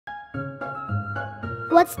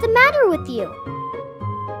What's the matter with you?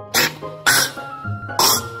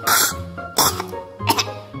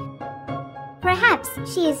 Perhaps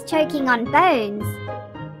she is choking on bones.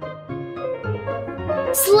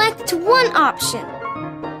 Select one option.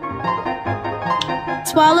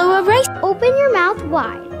 Swallow a rice. Open your mouth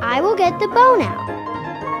wide. I will get the bone out.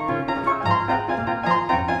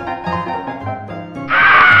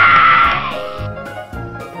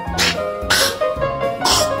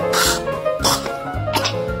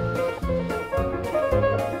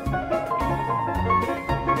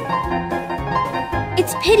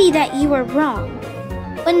 It's pity that you were wrong.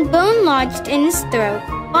 When bone lodged in his throat,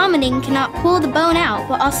 vomiting cannot pull the bone out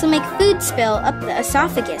but also make food spill up the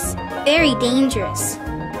esophagus. Very dangerous.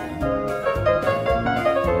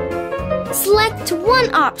 Select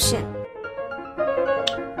one option.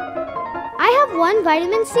 I have one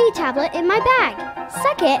vitamin C tablet in my bag.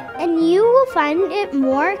 Suck it and you will find it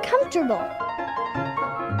more comfortable.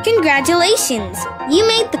 Congratulations! You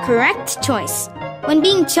made the correct choice. When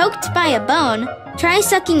being choked by a bone, try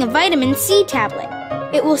sucking a vitamin C tablet.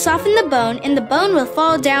 It will soften the bone and the bone will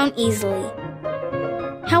fall down easily.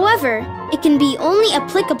 However, it can be only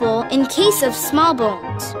applicable in case of small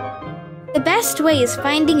bones. The best way is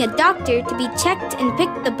finding a doctor to be checked and pick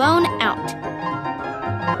the bone out.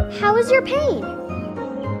 How is your pain?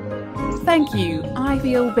 Thank you. I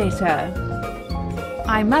feel better.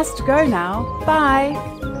 I must go now. Bye.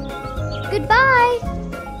 Goodbye.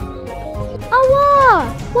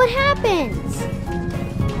 Awa! What happens?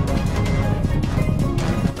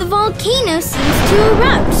 The volcano seems to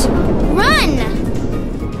erupt. Run!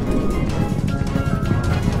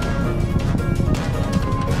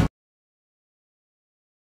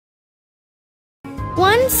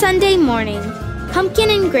 One Sunday morning, Pumpkin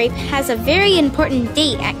and Grape has a very important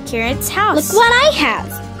date at Carrot's house. Look what I have!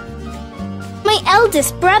 My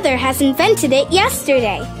eldest brother has invented it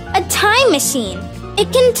yesterday. A time machine.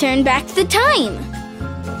 It can turn back the time.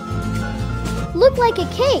 Look like a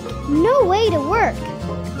cake. No way to work.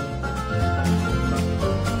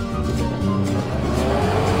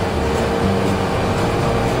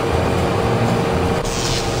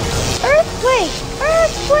 Earthquake!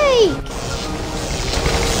 Earthquake!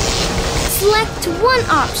 Select one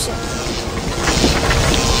option.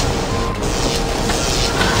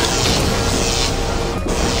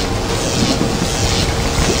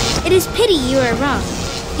 It is pity you are wrong.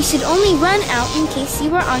 You should only run out in case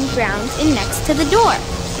you are on ground and next to the door.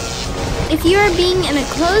 If you are being in a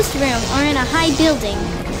closed room or in a high building,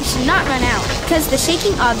 you should not run out because the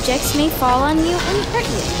shaking objects may fall on you and hurt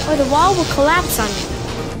you, or the wall will collapse on you.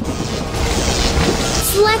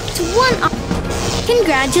 Select one option.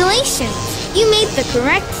 Congratulations! You made the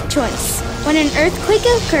correct choice. When an earthquake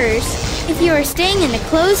occurs, if you are staying in a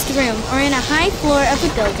closed room or in a high floor of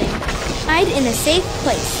a building, hide in a safe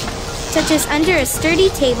place, such as under a sturdy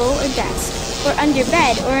table or desk, or under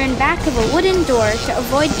bed or in back of a wooden door to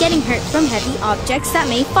avoid getting hurt from heavy objects that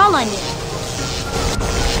may fall on you.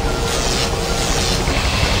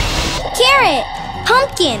 Carrot!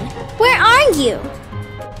 Pumpkin! Where are you?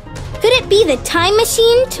 Could it be the time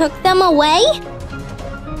machine took them away?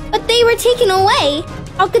 But they were taken away.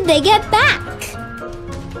 How could they get back?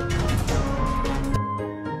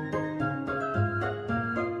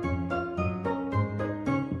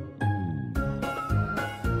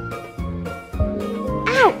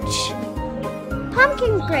 Ouch!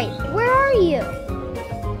 Pumpkin Grape, where are you?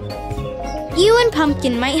 You and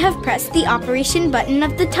Pumpkin might have pressed the operation button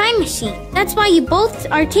of the time machine. That's why you both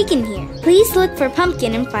are taken here. Please look for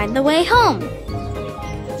Pumpkin and find the way home.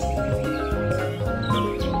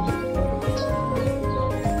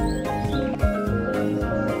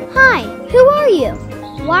 Hi, who are you?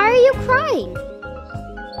 Why are you crying?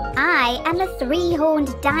 I am a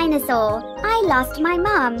three-horned dinosaur. I lost my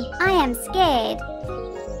mum. I am scared.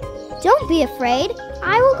 Don't be afraid.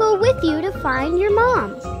 I will go with you to find your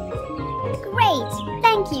mom. Great!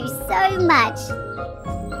 Thank you so much.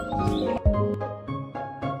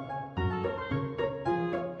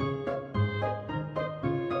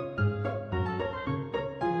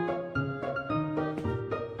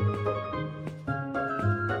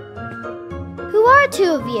 Who are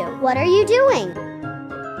two of you? What are you doing?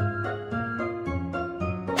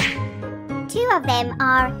 Two of them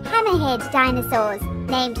are hammerhead dinosaurs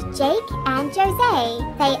named Jake and Jose.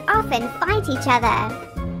 They often fight each other.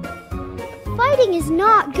 Fighting is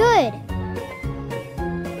not good.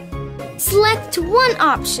 Select one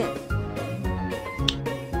option.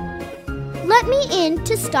 Let me in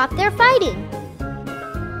to stop their fighting.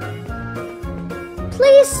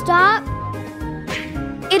 Please stop.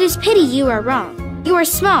 It is pity you are wrong. You are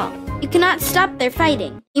small. You cannot stop their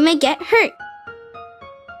fighting. You may get hurt.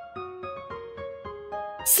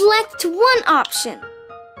 Select one option.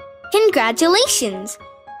 Congratulations!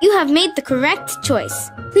 You have made the correct choice.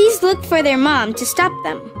 Please look for their mom to stop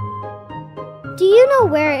them. Do you know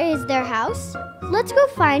where is their house? Let's go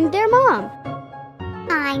find their mom.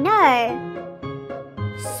 I know.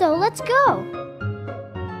 So let's go.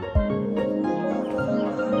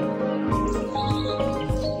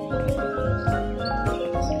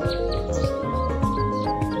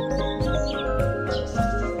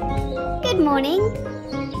 Good morning.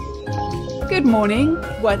 Good morning.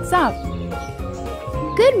 What's up?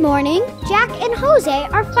 Good morning. Jack and Jose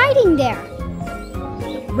are fighting there.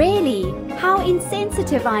 Really? How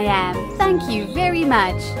insensitive I am. Thank you very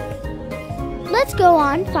much. Let's go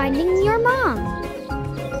on finding your mom.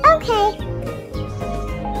 Okay.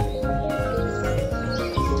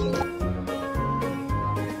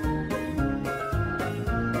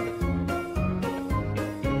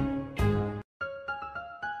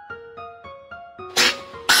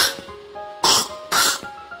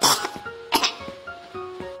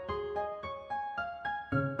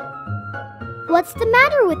 What's the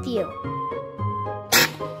matter with you?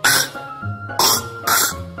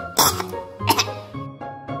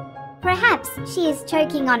 Perhaps she is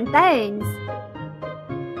choking on bones.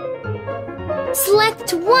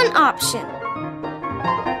 Select one option.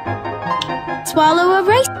 Swallow a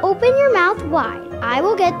rice. Open your mouth wide. I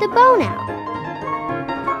will get the bone out.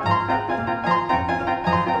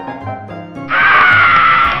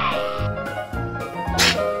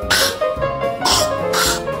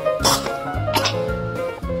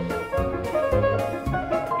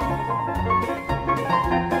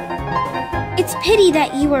 It's pity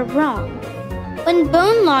that you were wrong. When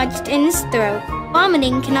bone lodged in his throat,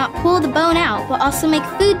 vomiting cannot pull the bone out but also make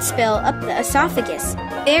food spill up the esophagus.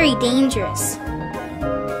 Very dangerous.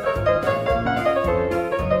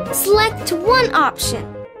 Select one option.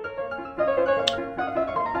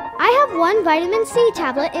 I have one vitamin C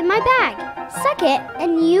tablet in my bag. Suck it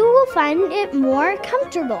and you will find it more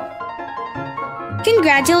comfortable.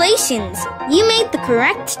 Congratulations! You made the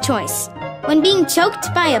correct choice. When being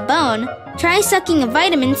choked by a bone, try sucking a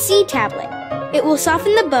vitamin C tablet. It will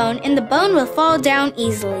soften the bone and the bone will fall down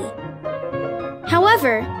easily.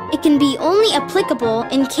 However, it can be only applicable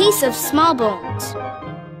in case of small bones.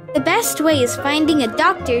 The best way is finding a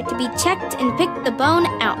doctor to be checked and pick the bone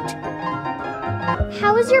out.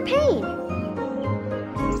 How is your pain?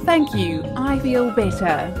 Thank you. I feel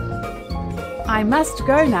better. I must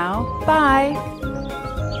go now. Bye.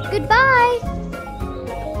 Goodbye.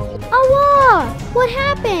 Allah! What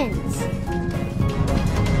happens?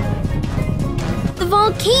 The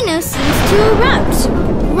volcano seems to erupt.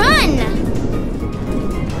 Run!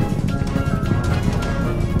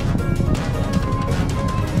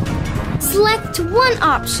 Select one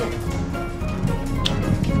option.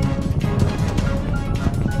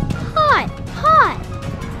 Hot! Hot!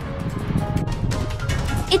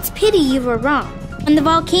 It's pity you were wrong. When the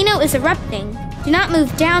volcano is erupting, do not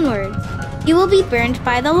move downwards. You will be burned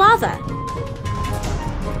by the lava.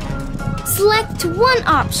 Select one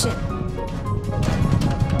option.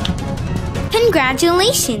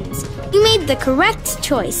 Congratulations! You made the correct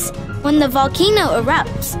choice. When the volcano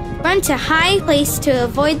erupts, run to a high place to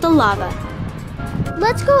avoid the lava.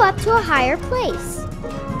 Let's go up to a higher place.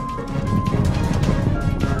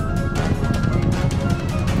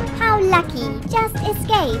 How lucky. Just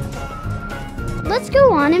escaped. Let's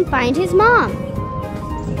go on and find his mom.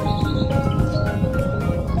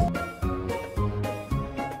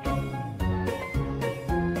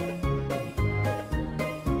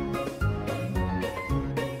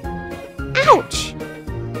 Ouch!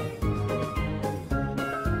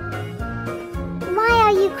 Why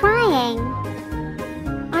are you crying?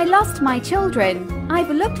 I lost my children. I've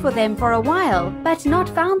looked for them for a while, but not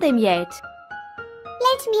found them yet.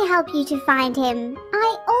 Let me help you to find him.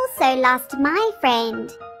 I also lost my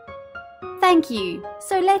friend. Thank you.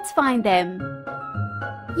 So let's find them.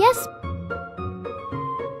 Yes.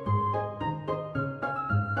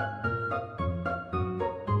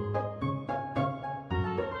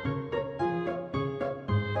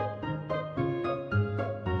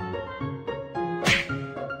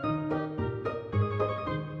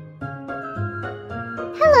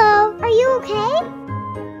 Hello, are you okay?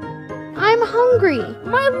 I'm hungry.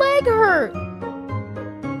 My leg hurts.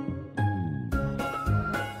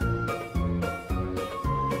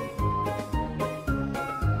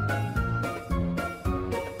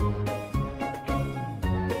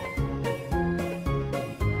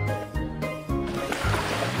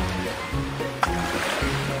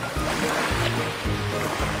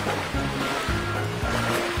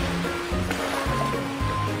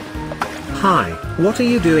 Hi, what are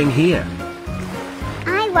you doing here?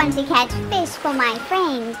 I want to catch fish for my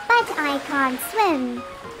friend, but I can't swim.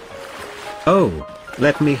 Oh,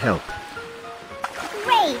 let me help.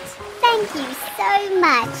 Great! Thank you so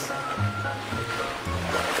much.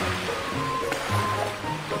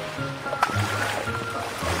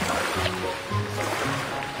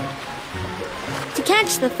 To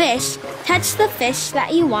catch the fish, touch the fish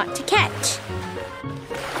that you want to catch.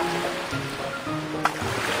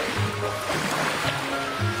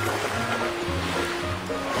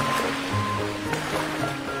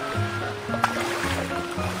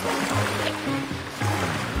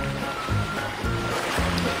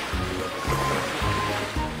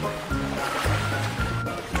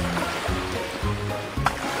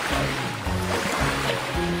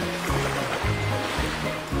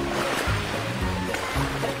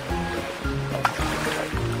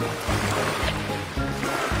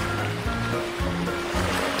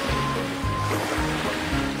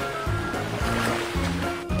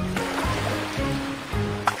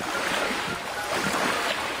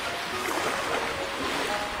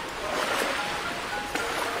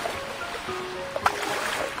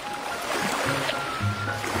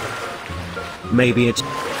 Maybe it's...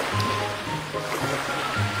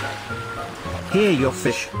 Here, your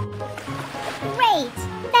fish. Great!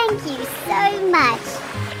 Thank you so much.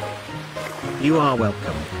 You are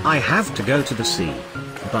welcome. I have to go to the sea.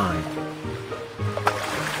 Bye.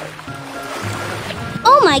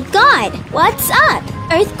 Oh my god! What's up?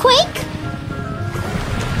 Earthquake?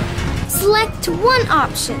 Select one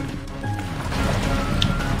option.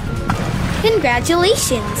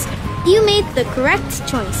 Congratulations! You made the correct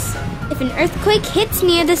choice. If an earthquake hits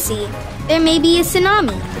near the sea, there may be a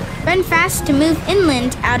tsunami. Run fast to move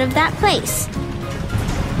inland out of that place.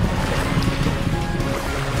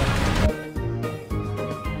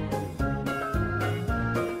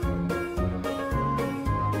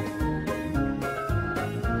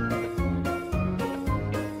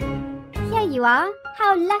 Here you are.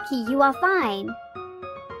 How lucky you are fine.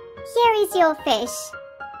 Here is your fish.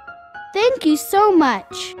 Thank you so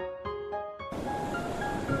much.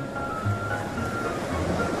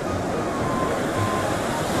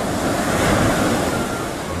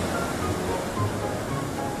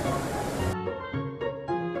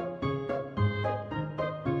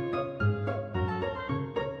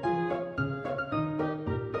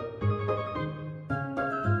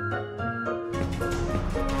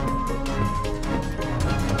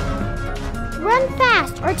 Run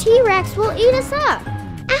fast or T-Rex will eat us up.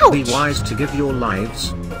 Ouch! Be wise to give your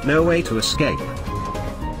lives. No way to escape.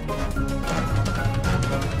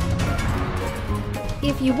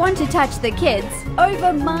 If you want to touch the kids,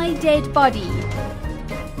 over my dead body.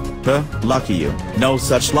 Lucky you. No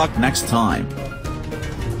such luck next time.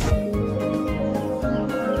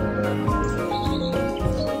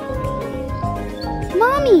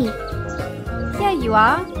 Mommy! Here you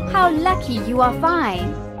are. How lucky you are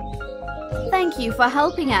fine. Thank you for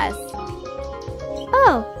helping us.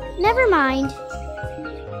 Oh, never mind.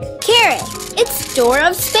 Carrot, it's Door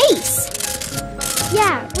of Space.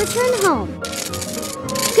 Yeah, return home.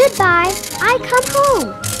 Goodbye, I come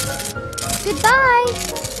home.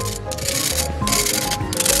 Goodbye.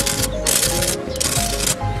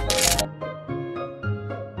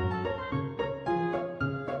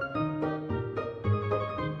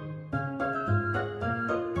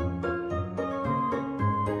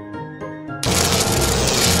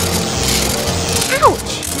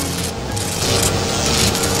 Ouch!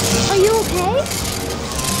 Are you okay?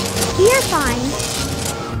 We're fine.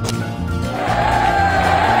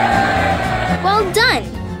 Well done.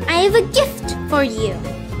 I have a gift for you.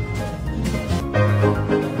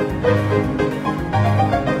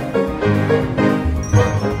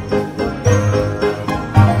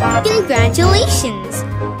 Congratulations!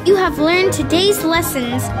 You have learned today's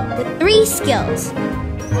lessons with 3 skills.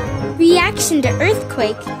 Reaction to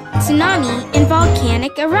earthquake, tsunami, and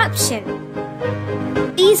volcanic eruption.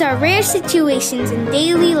 These are rare situations in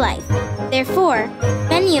daily life. Therefore,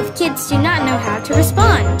 many of kids do not know how to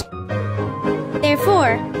respond.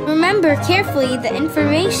 Therefore, remember carefully the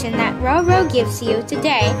information that Roro gives you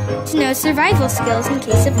today to know survival skills in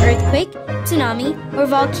case of earthquake, tsunami, or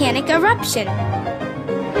volcanic eruption.